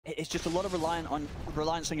it's just a lot of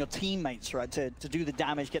reliance on your teammates, right, to do the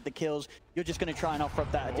damage, get the kills. You're just going to try and offer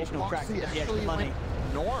up that additional crack to get the extra money.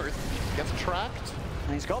 North gets tracked.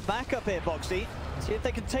 And he's got backup here, Boxy. See if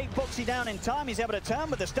they can take Boxy down in time. He's able to turn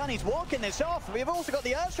with the stun. He's walking this off. We've also got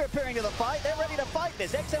the Ursa appearing to the fight. They're ready to fight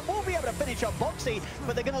this. XM will be able to finish up Boxy,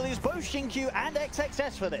 but they're going to lose both Xinkyu and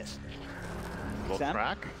XXS for this. Little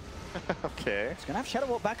crack. Okay. He's going to have Shadow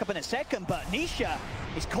Walk back up in a second, but Nisha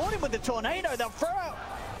is caught him with the tornado. They'll throw out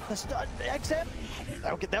the stun. XM,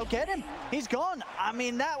 they'll get him. He's gone. I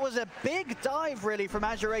mean, that was a big dive, really, from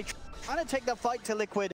Azure Ray, trying to take the fight to Liquid.